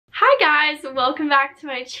guys, welcome back to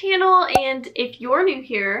my channel, and if you're new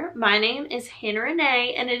here, my name is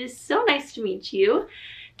Renee and it is so nice to meet you.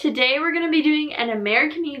 Today we're going to be doing an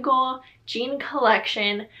American Eagle jean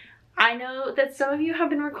collection. I know that some of you have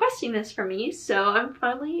been requesting this from me, so I'm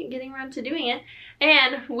finally getting around to doing it.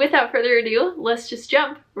 And without further ado, let's just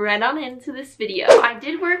jump right on into this video. I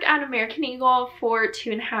did work at American Eagle for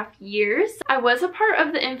 2.5 years. I was a part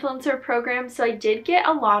of the influencer program, so I did get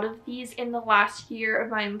a lot of these in the last year of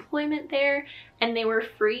my employment there, and they were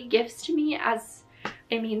free gifts to me as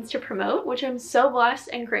a means to promote, which I'm so blessed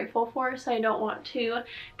and grateful for, so I don't want to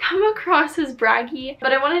come across as braggy.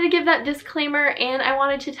 But I wanted to give that disclaimer, and I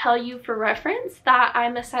wanted to tell you for reference that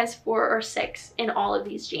I'm a size 4 or 6 in all of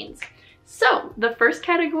these jeans. So the first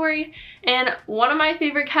category, and one of my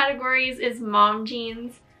favorite categories, is mom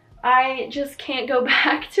jeans. I just can't go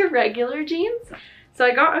back to regular jeans, so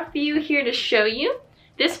I got a few here to show you.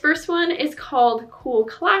 This first one is called Cool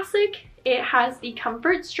Classic. It has the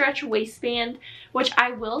comfort stretch waistband, which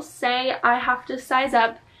I will say I have to size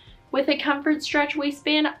up with a comfort stretch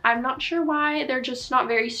waistband. I'm not sure why, they're just not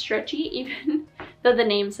very stretchy, even though the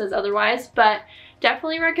name says otherwise, but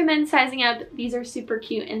definitely recommend sizing up. These are super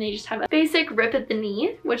cute and they just have a basic rip at the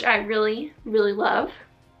knee, which I really love.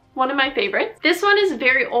 One of my favorites. This one is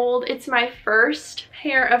very old. It's my first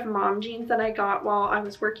pair of mom jeans that I got while I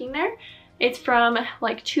was working there. It's from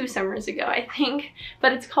like 2 summers ago, I think,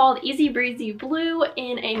 but it's called Easy Breezy Blue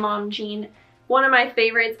in a mom jean. One of my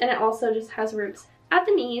favorites, and it also just has rips at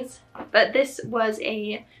the knees, but this was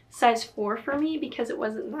a size 4 for me because it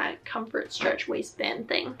wasn't that comfort stretch waistband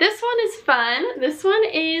thing. This one is fun. This one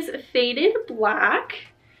is faded black,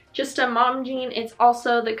 just a mom jean. It's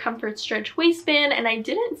also the comfort stretch waistband, and I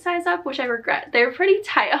didn't size up, which I regret. They're pretty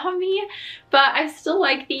tight on me, but I still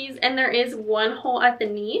like these, and there is one hole at the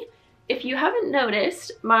knee. If you haven't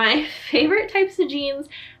noticed, my favorite types of jeans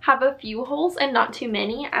have a few holes and not too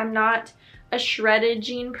many. I'm not a shredded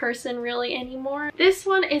jean person really anymore. This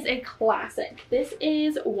one is a classic. This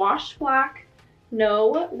is washed black,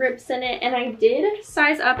 no rips in it, and I did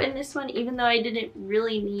size up in this one even though I didn't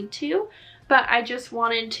really need to, but I just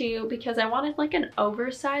wanted to because I wanted like an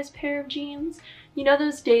oversized pair of jeans. You know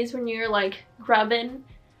those days when you're like grubbing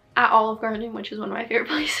at Olive Garden, which is one of my favorite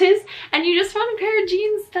places, and you just want a pair of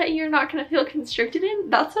jeans that you're not going to feel constricted in?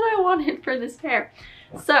 That's what I wanted for this pair.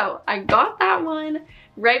 So I got that one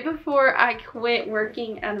right before I quit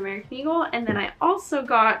working at American Eagle, and then I also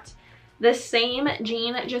got the same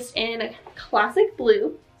jean just in classic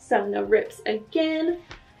blue, so no rips again.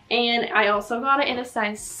 And I also got it in a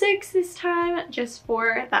size 6 this time, just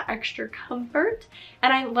for that extra comfort.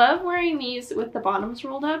 And I love wearing these with the bottoms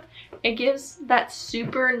rolled up. It gives that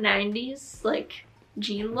super 90s like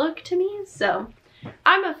jean look to me, so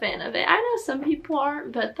I'm a fan of it. I know some people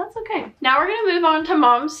aren't, but that's okay. Now we're gonna move on to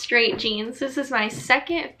mom straight jeans. This is my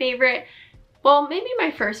second favorite, well, maybe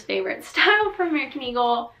my first favorite style from American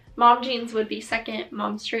Eagle. Mom jeans would be second,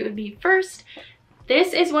 mom straight would be first.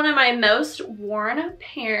 This is one of my most worn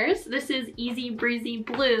pairs. This is Easy Breezy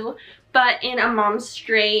Blue, but in a mom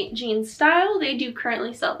straight jean style. They do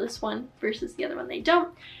currently sell this one versus the other one they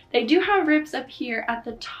don't. They do have rips up here at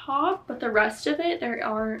the top, but the rest of it, there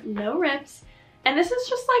are no rips. And this is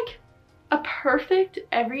just like a perfect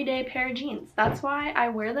everyday pair of jeans. That's why I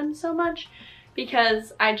wear them so much,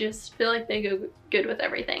 because I just feel like they go good with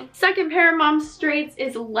everything. Second pair of mom straights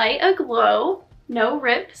is Light Aglow. No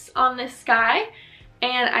rips on this guy.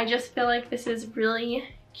 And I just feel like this is really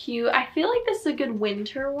cute. I feel like this is a good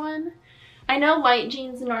winter one. I know light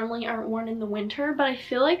jeans normally aren't worn in the winter, but I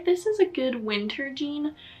feel like this is a good winter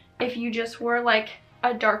jean if you just wore like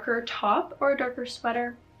a darker top or a darker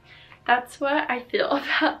sweater. That's what I feel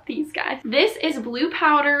about these guys. This is Blue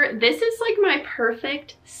Powder. This is like my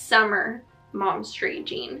perfect summer mom straight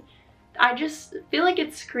jean. I just feel like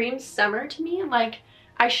it screams summer to me. Like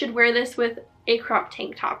I should wear this with a crop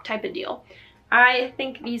tank top type of deal. I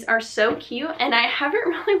think these are so cute, and I haven't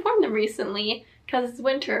really worn them recently because it's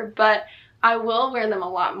winter, but I will wear them a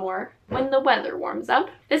lot more when the weather warms up.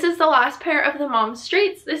 This is the last pair of the mom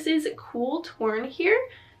straights. This is Cool Torn here.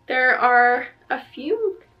 There are a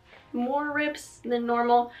few more rips than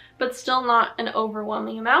normal, but still not an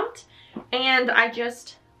overwhelming amount. And I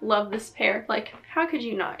just love this pair. Like, how could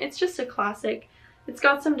you not? It's just a classic. It's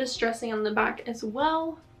got some distressing on the back as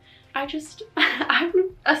well.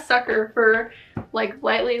 I'm a sucker for like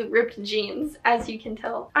lightly ripped jeans, as you can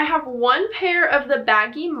tell. I have one pair of the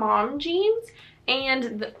Baggy Mom Jeans,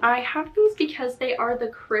 and I have these because they are the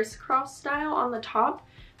crisscross style on the top.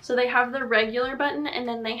 So they have the regular button, and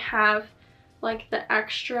then they have like the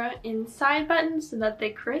extra inside button so that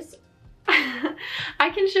they I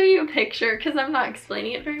can show you a picture because I'm not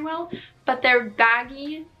explaining it very well, but they're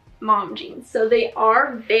baggy mom jeans. So they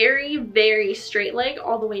are very, very straight leg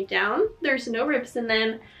all the way down. There's no rips in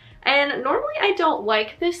them. And normally I don't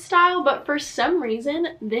like this style, but for some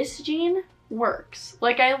reason this jean works.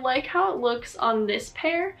 Like, I like how it looks on this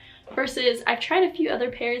pair versus I've tried a few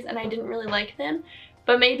other pairs and I didn't really like them,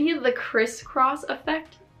 but maybe the crisscross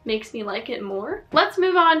effect makes me like it more. Let's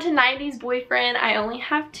move on to 90s boyfriend. I only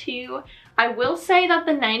have two. I will say that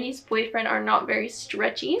the 90s boyfriend are not very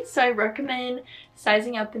stretchy, so I recommend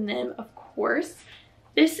sizing up in them, of course.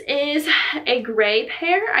 This is a gray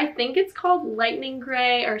pair. I think it's called lightning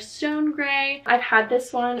gray or stone gray. I've had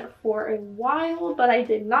this one for a while, but I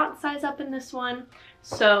did not size up in this one,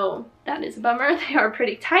 so that is a bummer. They are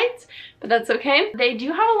pretty tight, but that's okay. They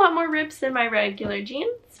do have a lot more rips than my regular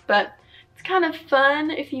jeans, but it's kind of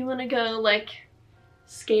fun if you want to go like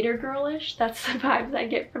skater girlish. That's the vibes I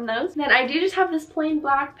get from those. Then I do just have this plain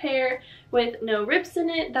black pair with no rips in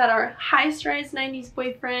it that are high rise 90s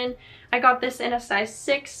boyfriend. I got this in a size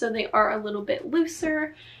 6, so they are a little bit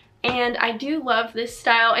looser, and I do love this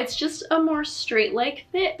style. It's just a more straight leg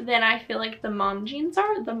fit than I feel like the mom jeans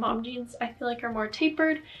are. The mom jeans I feel like are more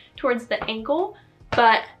tapered towards the ankle,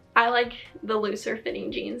 but I like the looser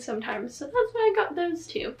fitting jeans sometimes, so that's why I got those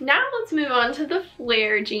two. Now let's move on to the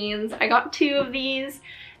flare jeans. I got 2 of these,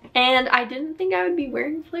 and I didn't think I would be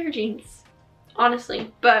wearing flare jeans,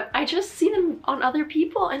 honestly, but I just see them on other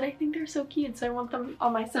people and I think they're so cute, so I want them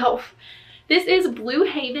on myself. This is Blue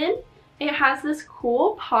Haven. It has this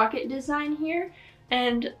cool pocket design here,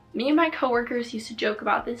 and me and my coworkers used to joke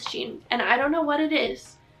about this jean, and I don't know what it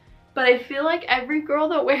is, but I feel like every girl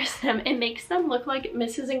that wears them, it makes them look like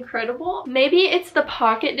Mrs. Incredible. Maybe it's the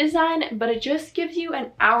pocket design, but it just gives you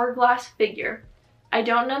an hourglass figure. I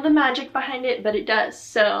don't know the magic behind it, but it does.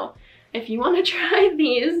 So if you want to try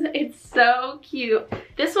these, it's so cute.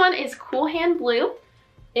 This one is Cool Hand Blue.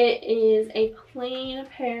 It is a plain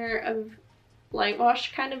pair of light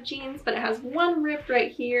wash kind of jeans, but it has one rip right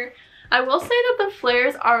here. I will say that the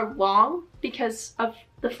flares are long because of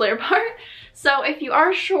the flare part. So if you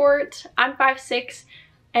are short, I'm 5'6",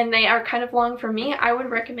 and they are kind of long for me, I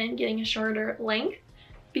would recommend getting a shorter length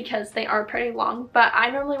because they are pretty long, but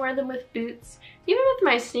I normally wear them with boots. Even with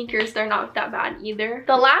my sneakers, they're not that bad either.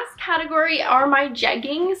 The last category are my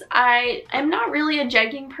jeggings. I am not really a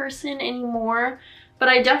jegging person anymore, but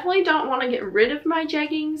I definitely don't want to get rid of my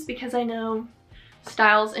jeggings because I know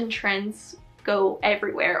styles and trends go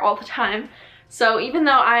everywhere all the time. So even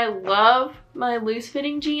though I love my loose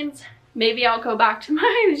fitting jeans, maybe I'll go back to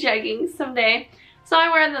my jeggings someday. So I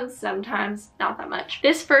wear them sometimes, not that much.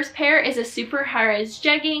 This first pair is a super high-rise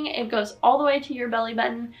jegging. It goes all the way to your belly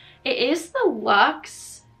button. It is the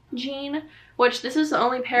Luxe jean, which this is the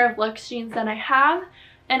only pair of Luxe jeans that I have.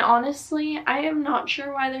 And honestly, I am not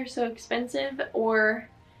sure why they're so expensive or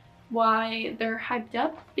why they're hyped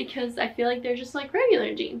up, because I feel like they're just like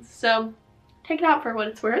regular jeans. So take it out for what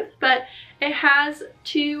it's worth. But it has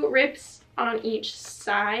 2 rips on each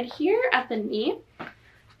side here at the knee.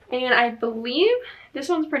 And I believe this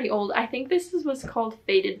one's pretty old. I think this is what's called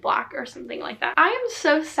faded black or something like that. I am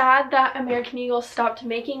so sad that American Eagle stopped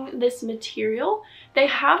making this material. They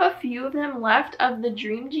have a few of them left of the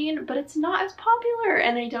Dream Jean, but it's not as popular,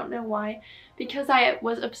 and I don't know why. Because I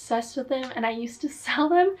was obsessed with them and I used to sell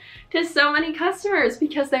them to so many customers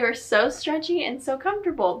because they were so stretchy and so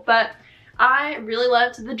comfortable. But I really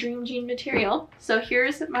loved the Dream Jean material. So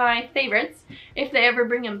here's my favorites if they ever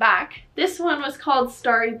bring them back. This one was called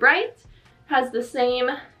Starry Bright. Has the same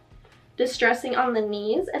distressing on the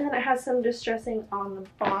knees, and then it has some distressing on the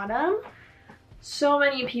bottom. So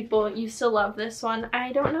many people used to love this one.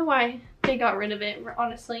 I don't know why they got rid of it,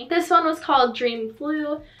 honestly. This one was called Dream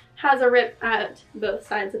Blue. Has a rip at both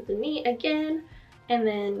sides of the knee again, and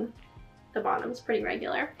then the bottom's pretty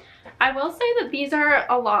regular. I will say that these are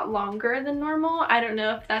a lot longer than normal. I don't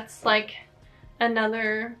know if that's like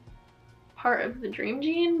another part of the Dream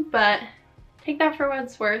Jean, but take that for what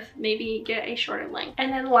it's worth. Maybe get a shorter length.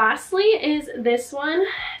 And then lastly is this one.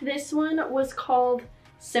 This one was called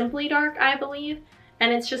Simply Dark, I believe,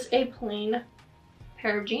 and it's just a plain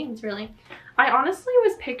pair of jeans, really. I honestly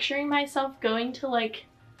was picturing myself going to like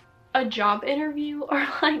a job interview or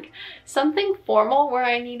like something formal where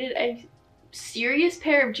I needed a serious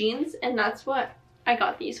pair of jeans, and that's what I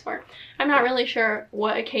got these for. I'm not really sure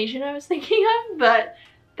what occasion I was thinking of, but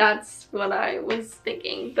that's what I was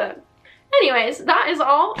thinking. But anyways, that is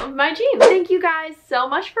all of my jeans. Thank you guys so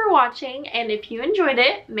much for watching, and if you enjoyed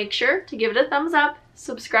it, make sure to give it a thumbs up,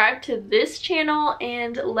 subscribe to this channel,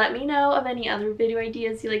 and let me know of any other video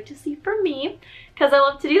ideas you'd like to see from me, because I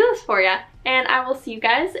love to do this for you. And I will see you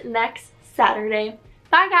guys next Saturday.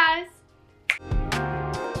 Bye guys!